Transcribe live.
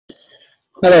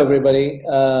Hello, everybody.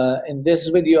 In this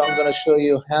video, I'm going to show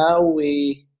you how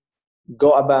we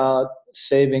go about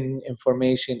saving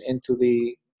information into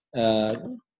the uh,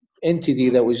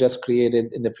 entity that we just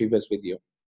created in the previous video.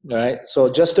 All right. So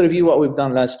just to review what we've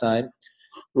done last time,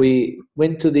 we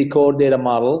went to the core data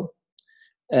model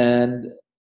and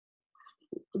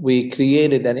we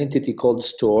created an entity called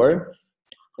store.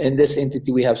 In this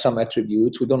entity, we have some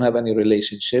attributes. We don't have any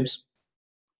relationships.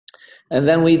 And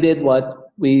then we did what?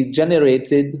 We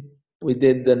generated, we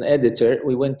did an editor.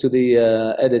 We went to the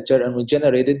editor and we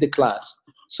generated the class.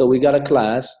 So we got a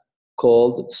class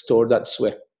called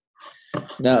store.swift.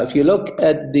 Now, if you look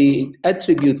at the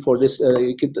attribute for this,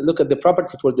 you could look at the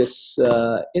property for this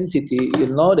entity,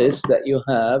 you'll notice that you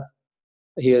have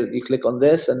here, you click on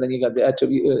this and then you got the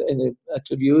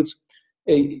attributes.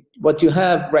 What you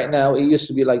have right now, it used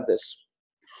to be like this.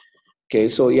 Okay,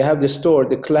 so you have the store,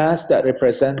 the class that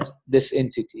represents this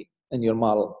entity in your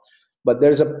model. But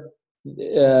there's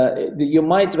you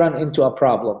might run into a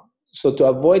problem. So to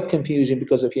avoid confusion,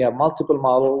 because if you have multiple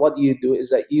models, what you do is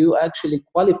that you actually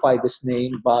qualify this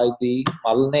name by the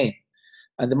model name.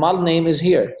 And the model name is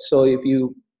here. So if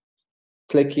you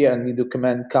click here and you do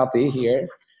command copy here,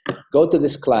 go to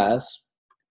this class,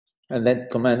 and then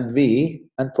command V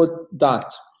and put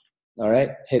dot, all right,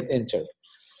 hit enter.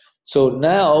 So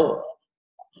now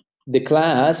the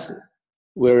class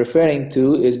we're referring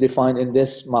to is defined in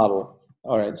this model.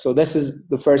 All right, so this is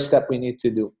the first step we need to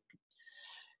do.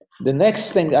 The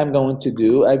next thing I'm going to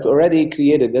do, I've already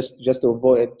created this just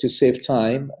to save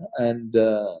time and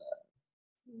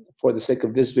for the sake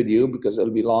of this video, because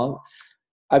it'll be long.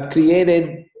 I've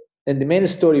created, in the main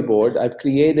storyboard, I've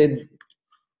created,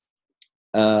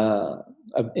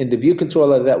 in the view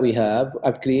controller that we have,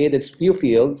 I've created few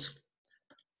fields.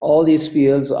 All these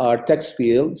fields are text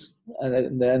fields,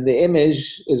 and then the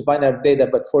image is binary data.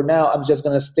 But for now, I'm just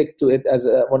going to stick to it as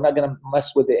we're not going to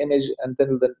mess with the image. And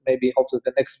then maybe hopefully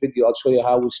the next video, I'll show you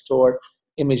how we store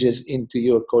images into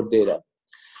your CoreData.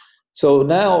 So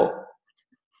now,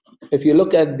 if you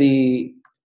look at the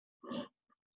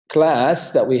class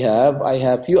that we have, I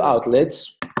have few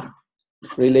outlets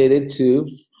related to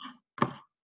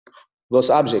those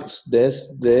objects.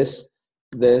 This.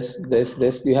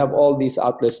 You have all these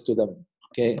outlets to them.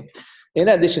 Okay. In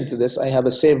addition to this, I have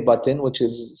a save button, which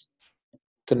is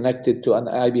connected to an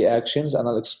IB actions, and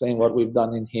I'll explain what we've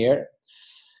done in here.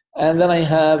 And then I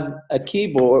have a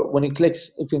keyboard. When you click,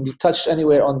 if you touch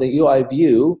anywhere on the UI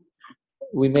view,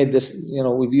 we made this,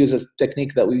 we've used a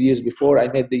technique that we've used before. I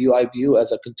made the UI view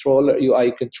as a controller,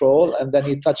 UI control, and then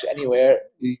you touch anywhere.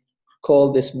 We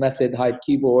call this method hide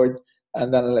keyboard,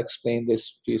 and then I'll explain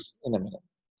this piece in a minute.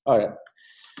 All right.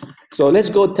 So let's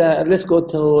go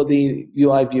to the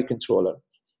UI view controller.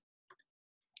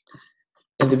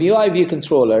 In the UI view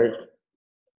controller,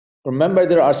 remember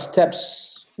there are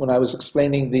steps. When I was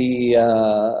explaining the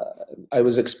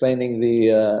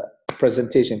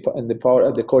presentation in the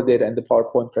CoreData and the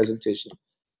PowerPoint presentation.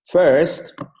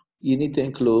 First, you need to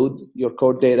include your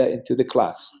CoreData into the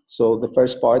class. So the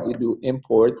first part, you do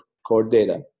import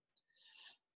CoreData.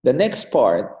 The next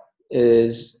part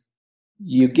is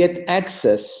you get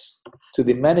access to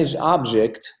the managed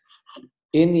object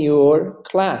in your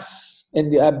class, in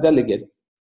the app delegate.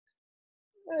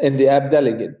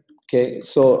 Okay,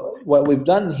 so what we've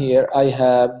done here, I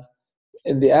have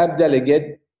in the app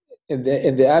delegate,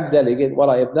 what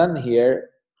I have done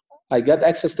here, I got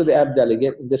access to the app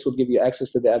delegate, and this will give you access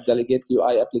to the app delegate,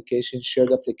 UI application,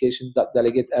 shared application,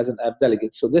 delegate as an app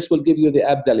delegate. So this will give you the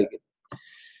app delegate.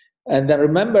 And then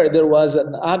remember, there was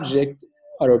an object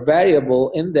or a variable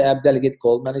in the app delegate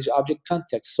called manage object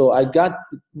context. So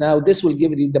now this will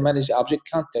give you the manage object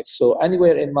context. So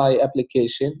anywhere in my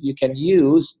application, you can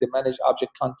use the manage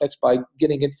object context by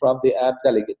getting it from the app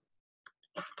delegate.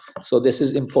 So this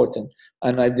is important.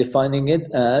 And I'm defining it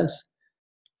as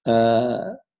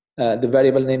the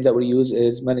variable name that we use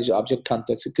is manage object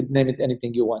context. You could name it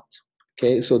anything you want.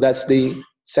 Okay, so that's the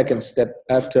second step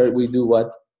after we do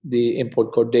what? The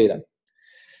import CoreData.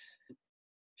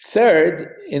 Third,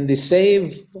 in the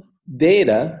save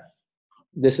data,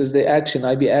 this is the action,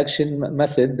 IB action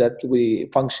method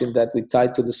function that we tie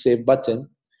to the save button.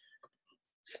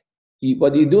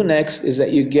 What you do next is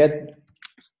that you get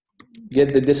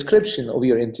the description of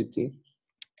your entity.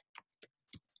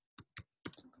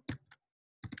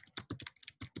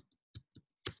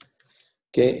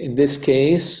 Okay, in this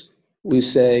case, we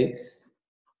say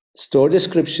store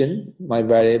description, my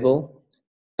variable,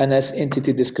 and as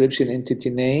entity description, entity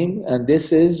name, and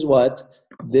this is what?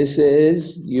 This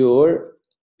is your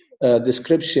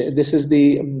description. This is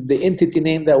the entity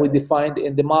name that we defined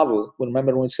in the model.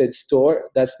 Remember when we said store,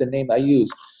 that's the name I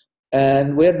use.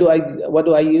 And what do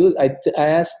I use? I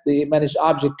ask the manage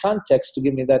object context to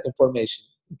give me that information,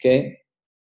 okay?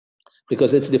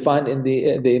 Because it's defined in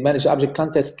the manage object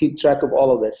context, keep track of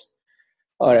all of this.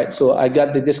 All right, so I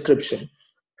got the description.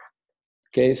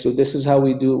 Okay, so this is how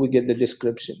we get the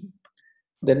description.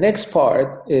 The next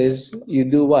part is you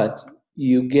do what?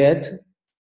 You create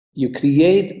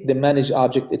the managed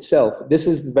object itself. This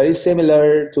is very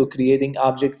similar to creating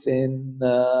objects in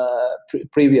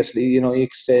previously. You know, you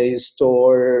could say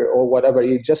store or whatever.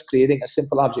 You're just creating a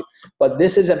simple object. But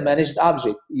this is a managed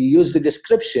object. You use the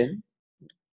description,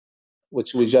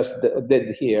 which we just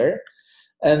did here.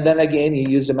 And then again, you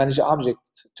use the managed object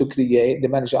to create the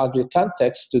managed object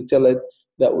context to tell it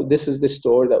that this is the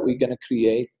store that we're going to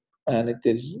create. And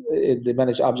the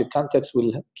managed object context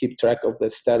will keep track of the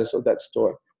status of that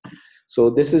store. So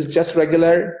this is just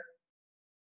regular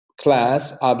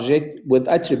class object with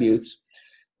attributes.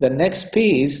 The next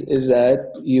piece is that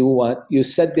you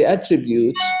set the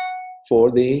attributes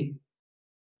for the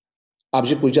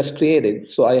object we just created.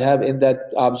 So I have in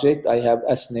that object, I have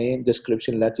as name,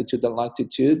 description, latitude, and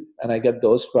longitude, and I get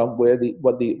those from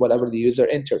whatever the user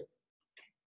entered.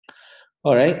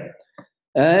 All right,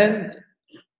 and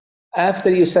after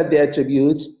you set the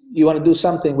attributes, you want to do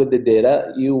something with the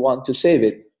data. You want to save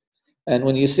it. And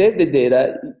when you save the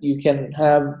data, you can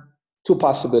have two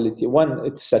possibilities. One,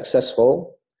 it's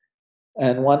successful,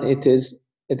 and one, it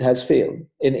has failed.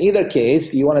 In either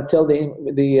case, you want to tell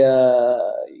the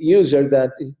user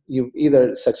that you've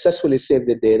either successfully saved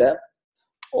the data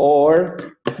or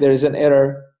there is an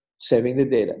error saving the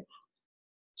data.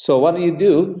 So what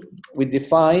do? We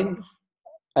define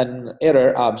an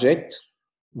error object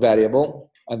variable,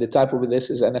 and the type of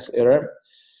this is an error.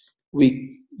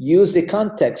 We use the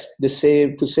context to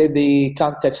save the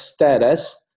context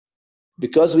status.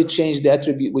 Because we changed the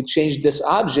attribute, we changed this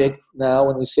object. Now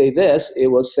when we say this, it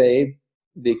will save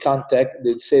the context,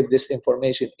 save this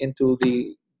information into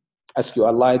the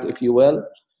SQLite, if you will,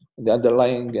 the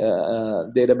underlying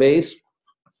database.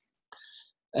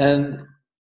 And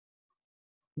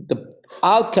the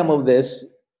outcome of this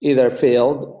either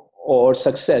failed or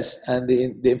success, and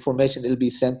the information will be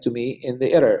sent to me in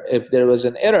the error. If there was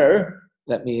an error,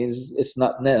 that means it's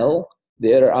not nil,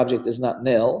 the error object is not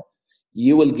nil,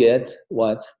 you will get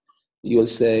what? You will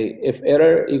say, if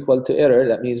error equal to error,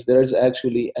 that means there is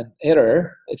actually an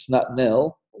error, it's not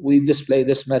nil, we display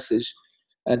this message.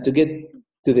 And to get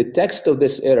to the text of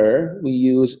this error, we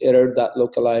use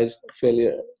error.localize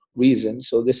failure reason.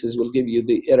 So this will give you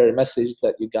the error message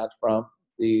that you got from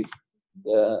the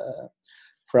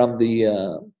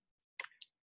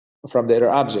error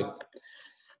object.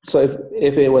 So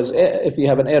if you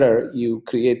have an error, you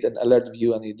create an alert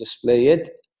view and you display it.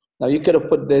 Now you could have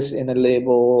put this in a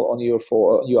label on your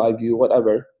UI view,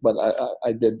 whatever, but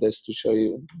I did this to show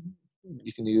you.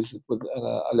 You can use it with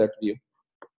an alert view.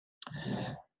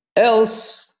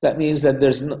 Else, that means that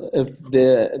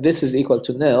if this is equal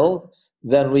to nil,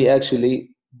 then we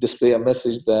actually display a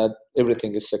message that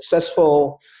everything is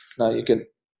successful. Now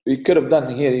we could have done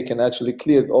here, you can actually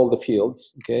clear all the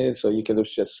fields, okay? So you could have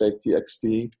just said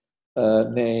txt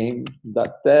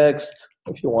name.text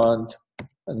if you want,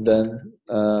 and then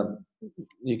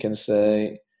you can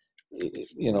say,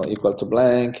 equal to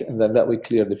blank, and then that we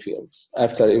clear the fields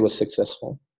after it was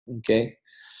successful, okay?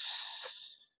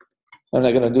 I'm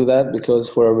not going to do that because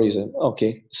for a reason.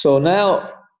 Okay, so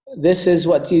now this is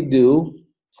what you do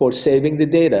for saving the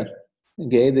data.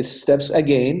 Okay, the steps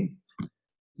again.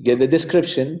 Get the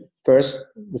description first.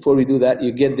 Before we do that,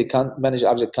 you get the manage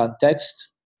object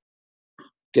context.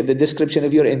 Get the description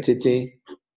of your entity.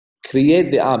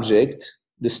 Create the object,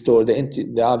 the store, the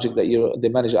object that the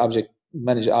manage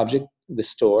object, the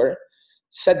store.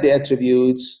 Set the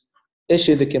attributes.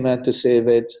 Issue the command to save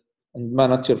it, and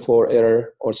monitor for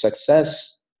error or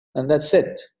success, and that's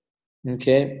it.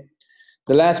 Okay.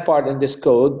 The last part in this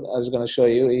code, I was going to show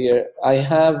you here, I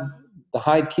have the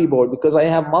hide keyboard because I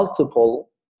have multiple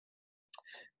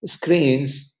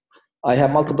screens. I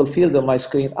have multiple fields on my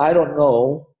screen. I don't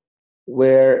know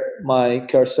where my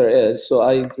cursor is, so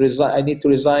I need to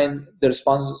resign the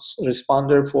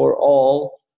responder for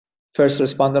all, first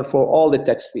responder for all the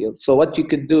text fields. So what you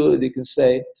could do, you can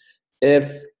say,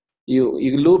 if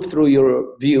you loop through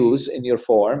your views in your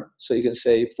form, so you can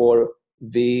say for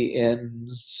v in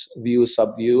view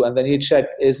subview, and then you check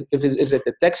is it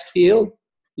a text field,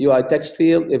 UI text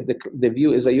field. If the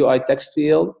view is a UI text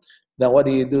field, then what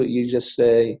do? You just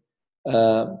say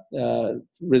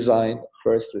resign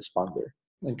first responder.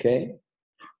 Okay.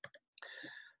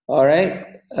 All right,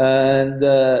 and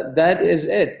that is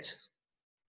it.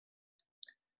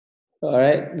 All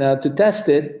right, now to test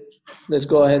it, let's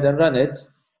go ahead and run it.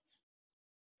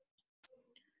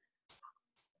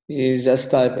 You just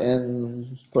type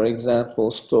in, for example,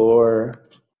 store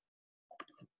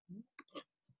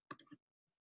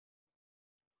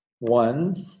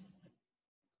 1A,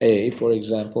 for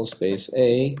example, space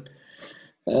A,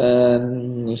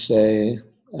 and you say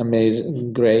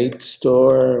amazing, great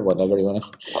store, whatever you want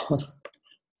to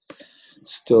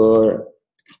store.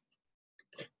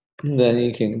 Then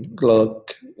you can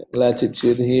look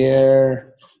latitude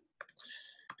here,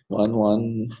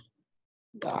 1,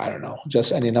 I don't know,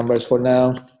 just any numbers for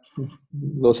now.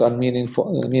 Those are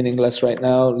meaningless right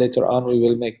now. Later on, we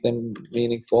will make them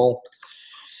meaningful.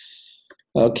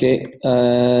 Okay,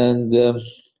 and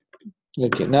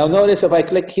okay. Now notice if I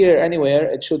click here anywhere,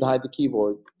 it should hide the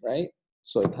keyboard, right?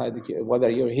 So it hide the keyboard. Whether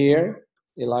you're here,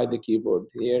 it'll hide the keyboard.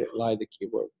 Here, it'll hide the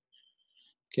keyboard.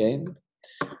 Okay,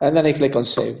 and then I click on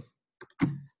save.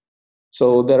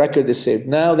 So the record is saved.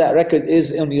 Now that record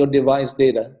is on your device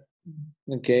data.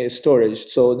 Okay, storage.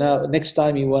 So now next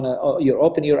time you you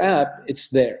open your app, it's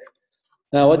there.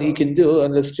 Now what you can do,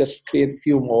 and let's just create a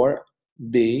few more.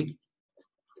 B,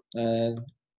 and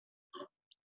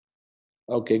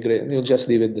okay, great. We'll just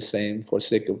leave it the same for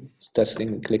sake of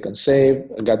testing. Click on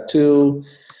save. I got 2,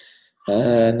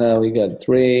 and now we got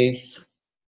 3.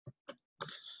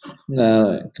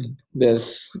 Now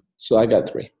this, so I got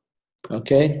 3.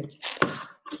 Okay,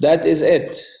 that is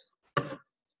it.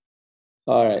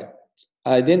 All right.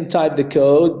 I didn't type the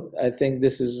code. I think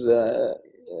this is, I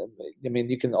mean,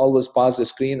 you can always pause the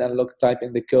screen and type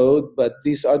in the code, but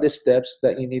these are the steps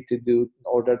that you need to do in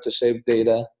order to save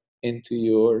data into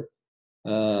your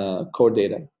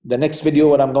CoreData. The next video,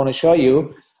 what I'm going to show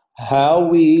you, how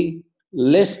we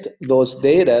list those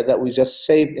data that we just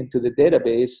saved into the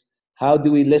database, how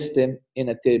do we list them in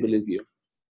a table view.